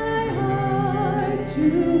my heart to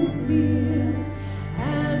feel,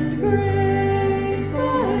 and grace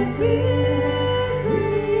my fears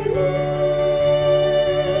relieved.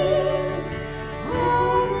 How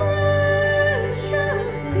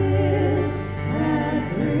precious did that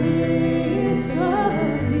grace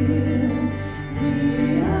appear, the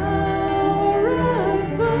hour I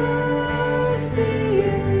first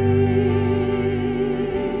believed.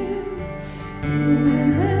 Through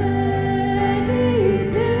many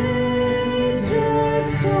dangers,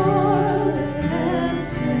 toils, and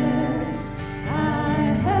snares, I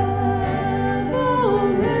have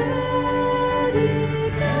already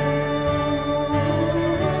gone.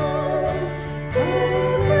 'Tis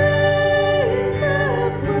grace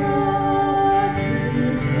has brought me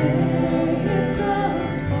safe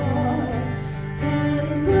thus far, and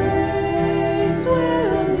grace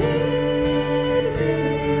will lead me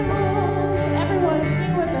home. Everyone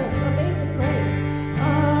sing with us, Amazing Grace.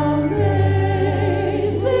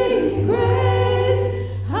 Amazing grace,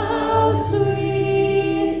 how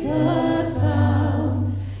sweet the sound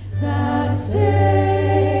that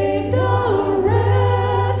saved a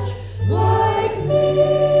wretch like me.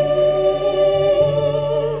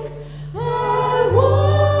 I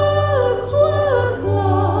once was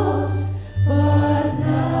lost, but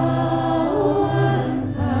now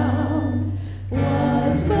I'm found.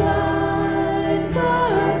 Was blind,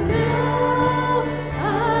 but now I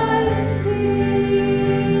see.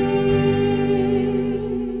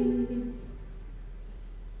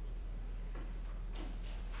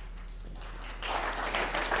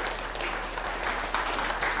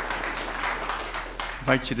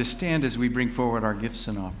 I invite you to stand as we bring forward our gifts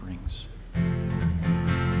and offerings.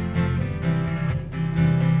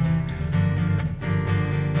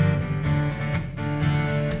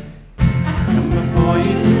 I come before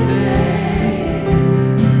you today,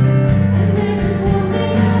 and there's just one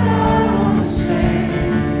thing that I want to say.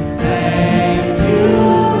 Thank you,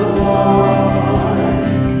 Lord.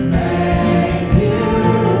 Thank you,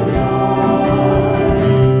 Lord,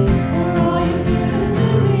 for all you've given to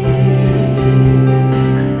me.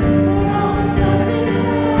 For all the blessings that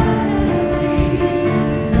I have seen.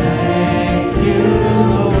 Thank you,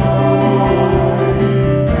 Lord.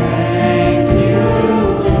 Thank you,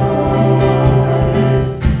 Lord.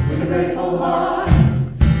 With a grateful heart,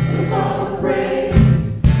 with a song of praise,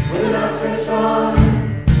 with an outstretched arm,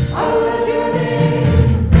 I will bless your name.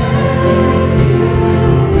 Thank you,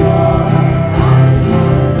 Lord. I just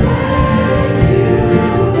want to thank you,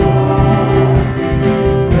 Lord.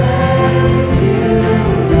 Thank you,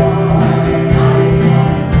 Lord. I just want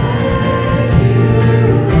to thank you,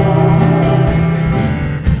 Lord.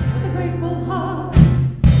 With a grateful heart,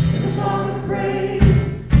 with a song of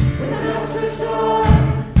praise, with an outstretched arm,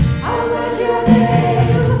 I will bless your name.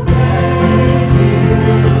 Thank you,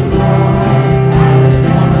 Lord. I just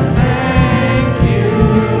want to thank you,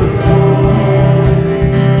 Lord.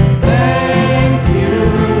 Thank you,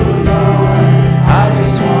 Lord. I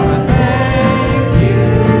just want to thank you,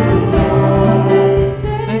 Lord.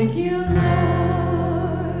 Thank you, Lord.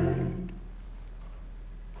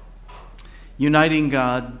 Uniting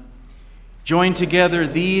God, join together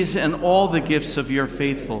these and all the gifts of your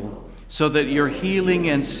faithful, so that your healing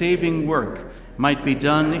and saving work might be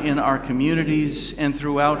done in our communities and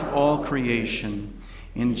throughout all creation.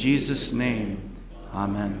 In Jesus' name,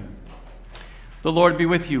 amen. The Lord be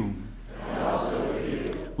with you. And also with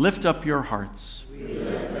you. Lift up your hearts. We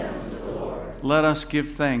lift them to the Lord. Let us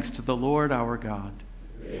give thanks to the Lord our God.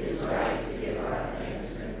 It is right to give our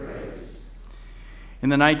thanks and praise. In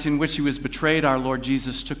the night in which he was betrayed, our Lord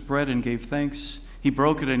Jesus took bread and gave thanks. He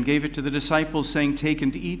broke it and gave it to the disciples, saying, "Take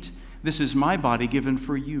and eat. This is my body given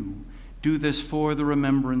for you. Do this for the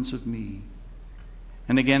remembrance of me."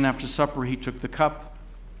 And again, after supper, he took the cup.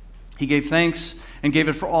 He gave thanks and gave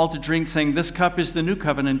it for all to drink, saying, "This cup is the new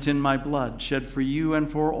covenant in my blood, shed for you and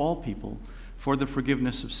for all people, for the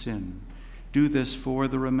forgiveness of sin. Do this for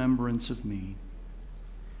the remembrance of me."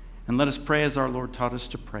 And let us pray as our Lord taught us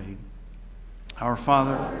to pray. Our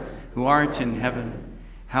Father, who art in heaven,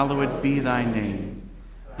 hallowed be thy name.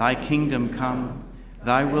 Thy kingdom come,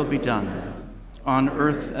 thy will be done, on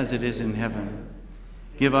earth as it is in heaven.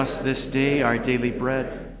 Give us this day our daily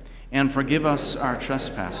bread, and forgive us our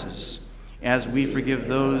trespasses, as we forgive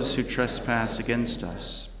those who trespass against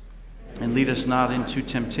us. And lead us not into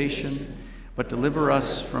temptation, but deliver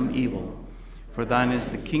us from evil. For thine is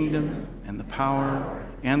the kingdom, and the power,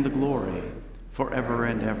 and the glory, forever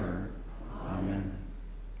and ever. Amen.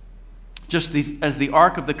 Just as the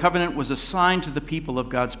Ark of the Covenant was a sign to the people of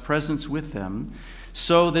God's presence with them,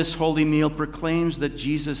 so this holy meal proclaims that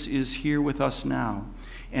Jesus is here with us now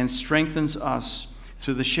and strengthens us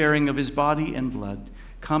through the sharing of his body and blood.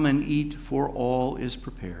 Come and eat, for all is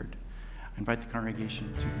prepared. I invite the congregation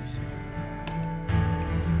to be seated.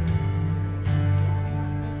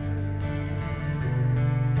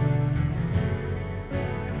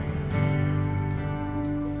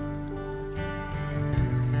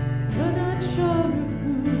 You're not sure of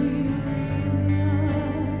who you really are.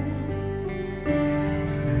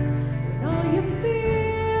 When all you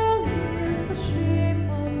feel is the shape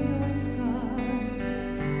of your scars.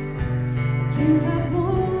 You have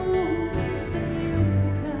wounds that you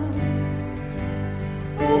can count.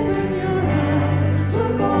 Open your eyes,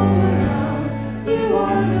 look all around. You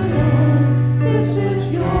aren't alone. This is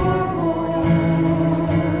your home.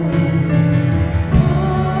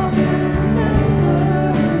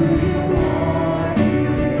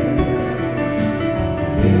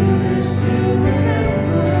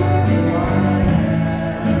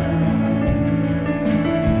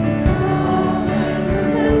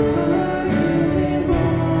 Remember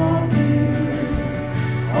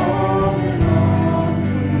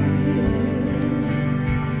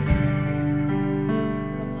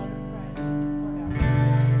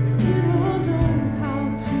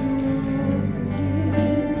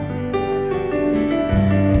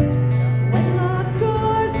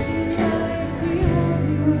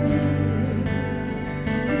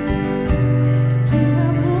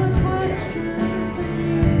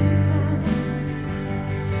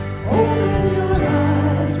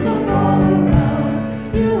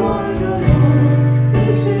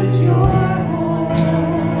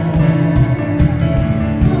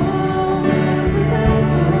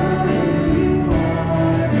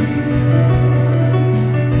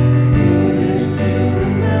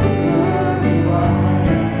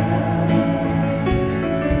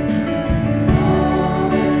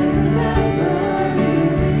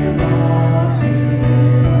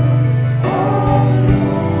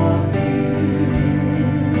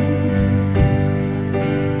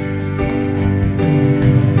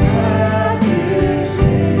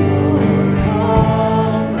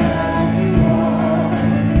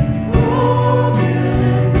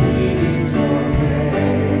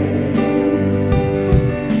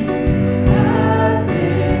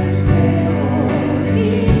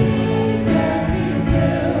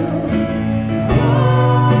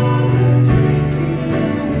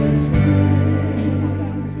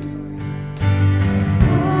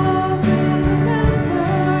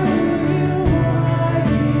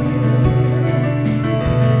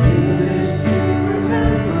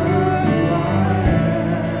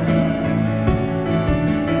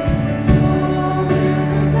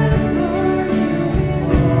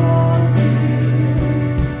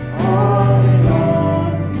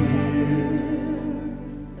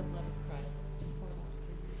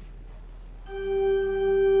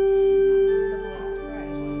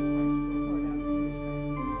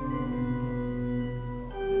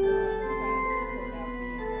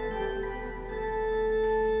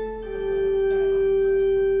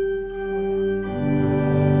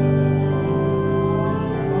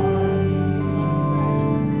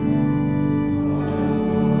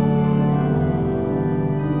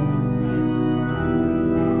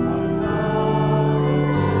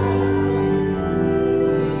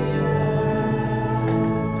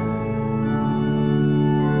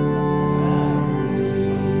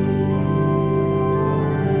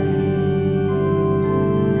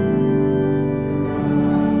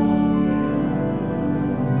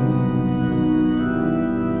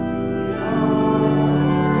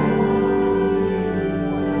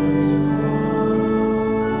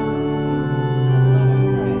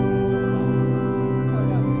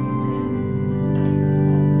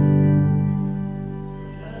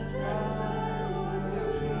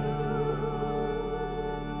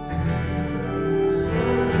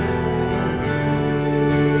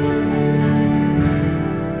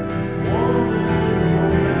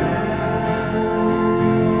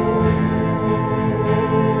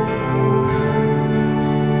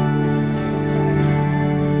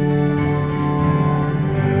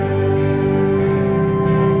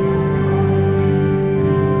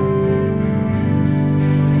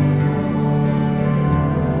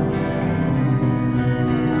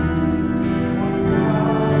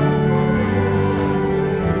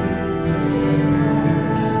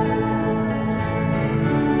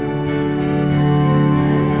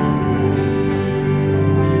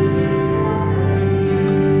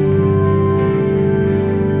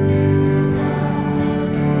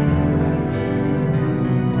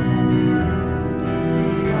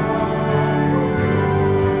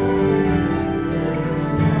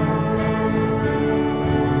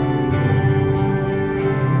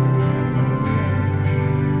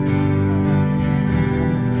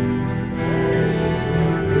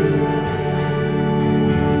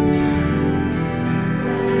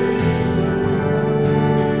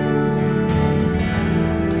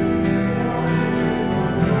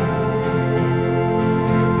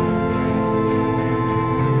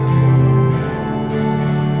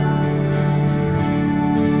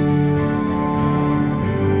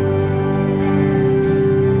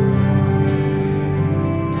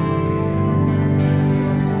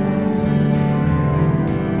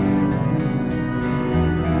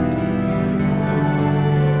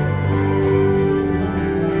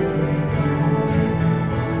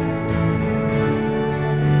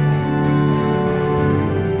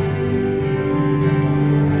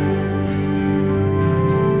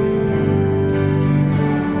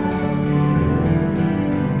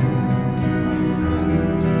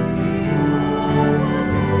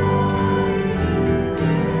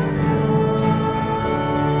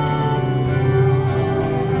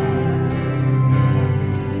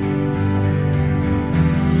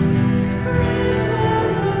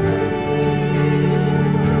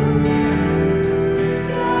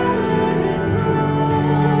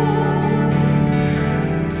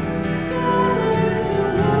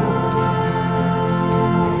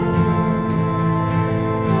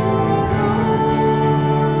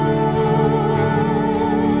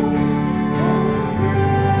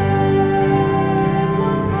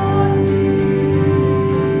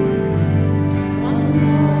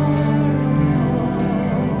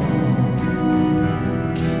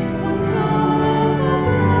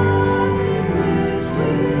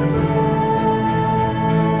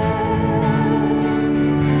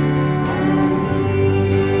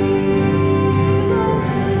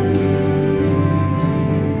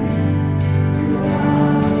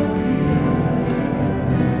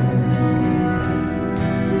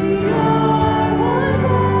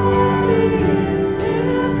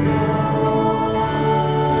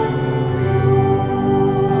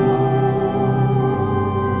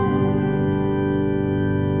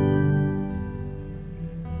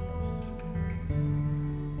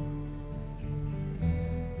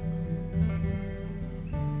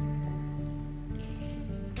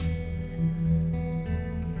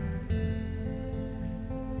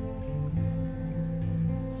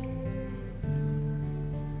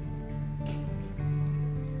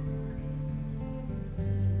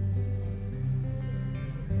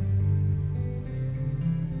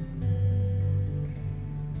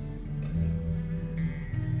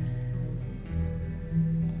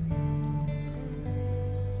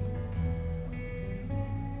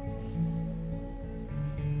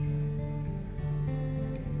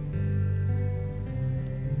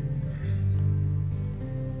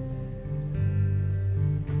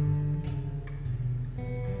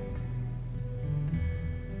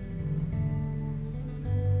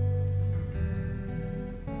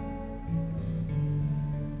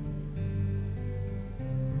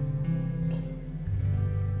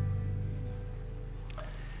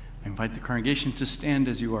invite the congregation to stand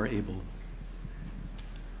as you are able.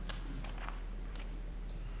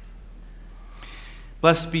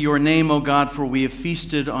 Blessed be your name, O God, for we have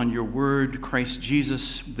feasted on your word, Christ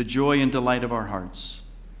Jesus, the joy and delight of our hearts.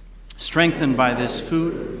 Strengthened by this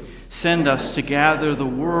food, send us to gather the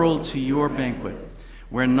world to your banquet,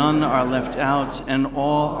 where none are left out and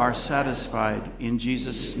all are satisfied. In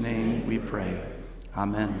Jesus' name we pray.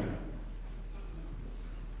 Amen.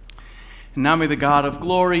 And now may the God of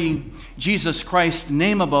glory, Jesus Christ,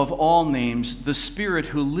 name above all names, the Spirit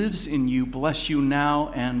who lives in you, bless you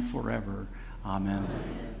now and forever. Amen.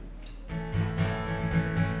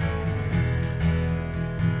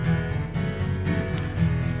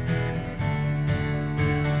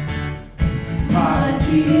 My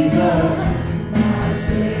Jesus, my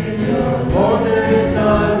Savior, Lord, there is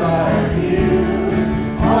none like you.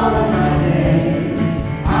 All of my days,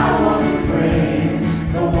 I want to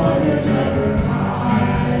praise the wonders of your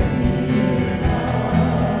mighty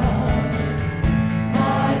love.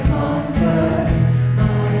 My comfort,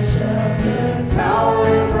 my shelter, tower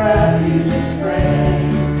of refuge and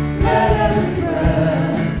strength, let every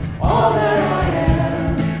breath, all that I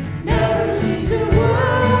am, never cease to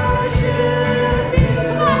worship you.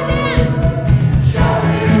 Come on, dance!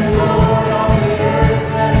 Shouting the Lord on the earth,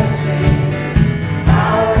 let us sing.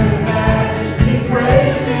 Power and majesty,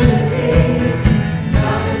 praise to the King.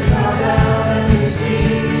 Mountains bow down and the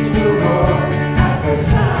seas will roar at the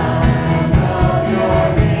sound of your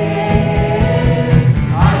name.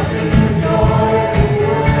 I sing for joy at the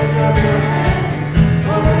work of your hands.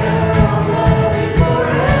 Forever I'll love you,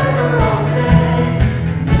 forever I'll stand.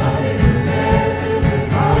 Nothing compares to the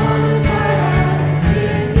promise I have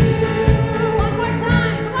in you. One more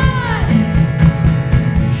time, come on!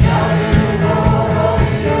 Shouting the Lord on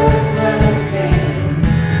the earth, let us sing.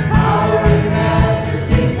 Power and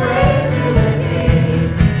majesty, praise to the King.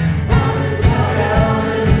 Mountains bow down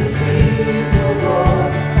and the seas will roar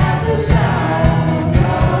at the sound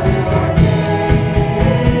of your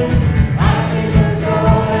name. I sing for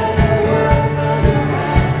joy at the work of your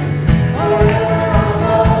hands. Forever I'll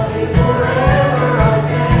love you, forever I'll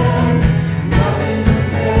stand. Nothing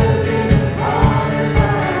compares to the promise I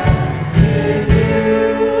have in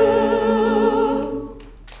you.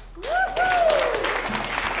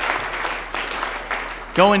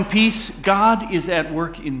 Go in peace. God is at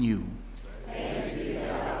work in you.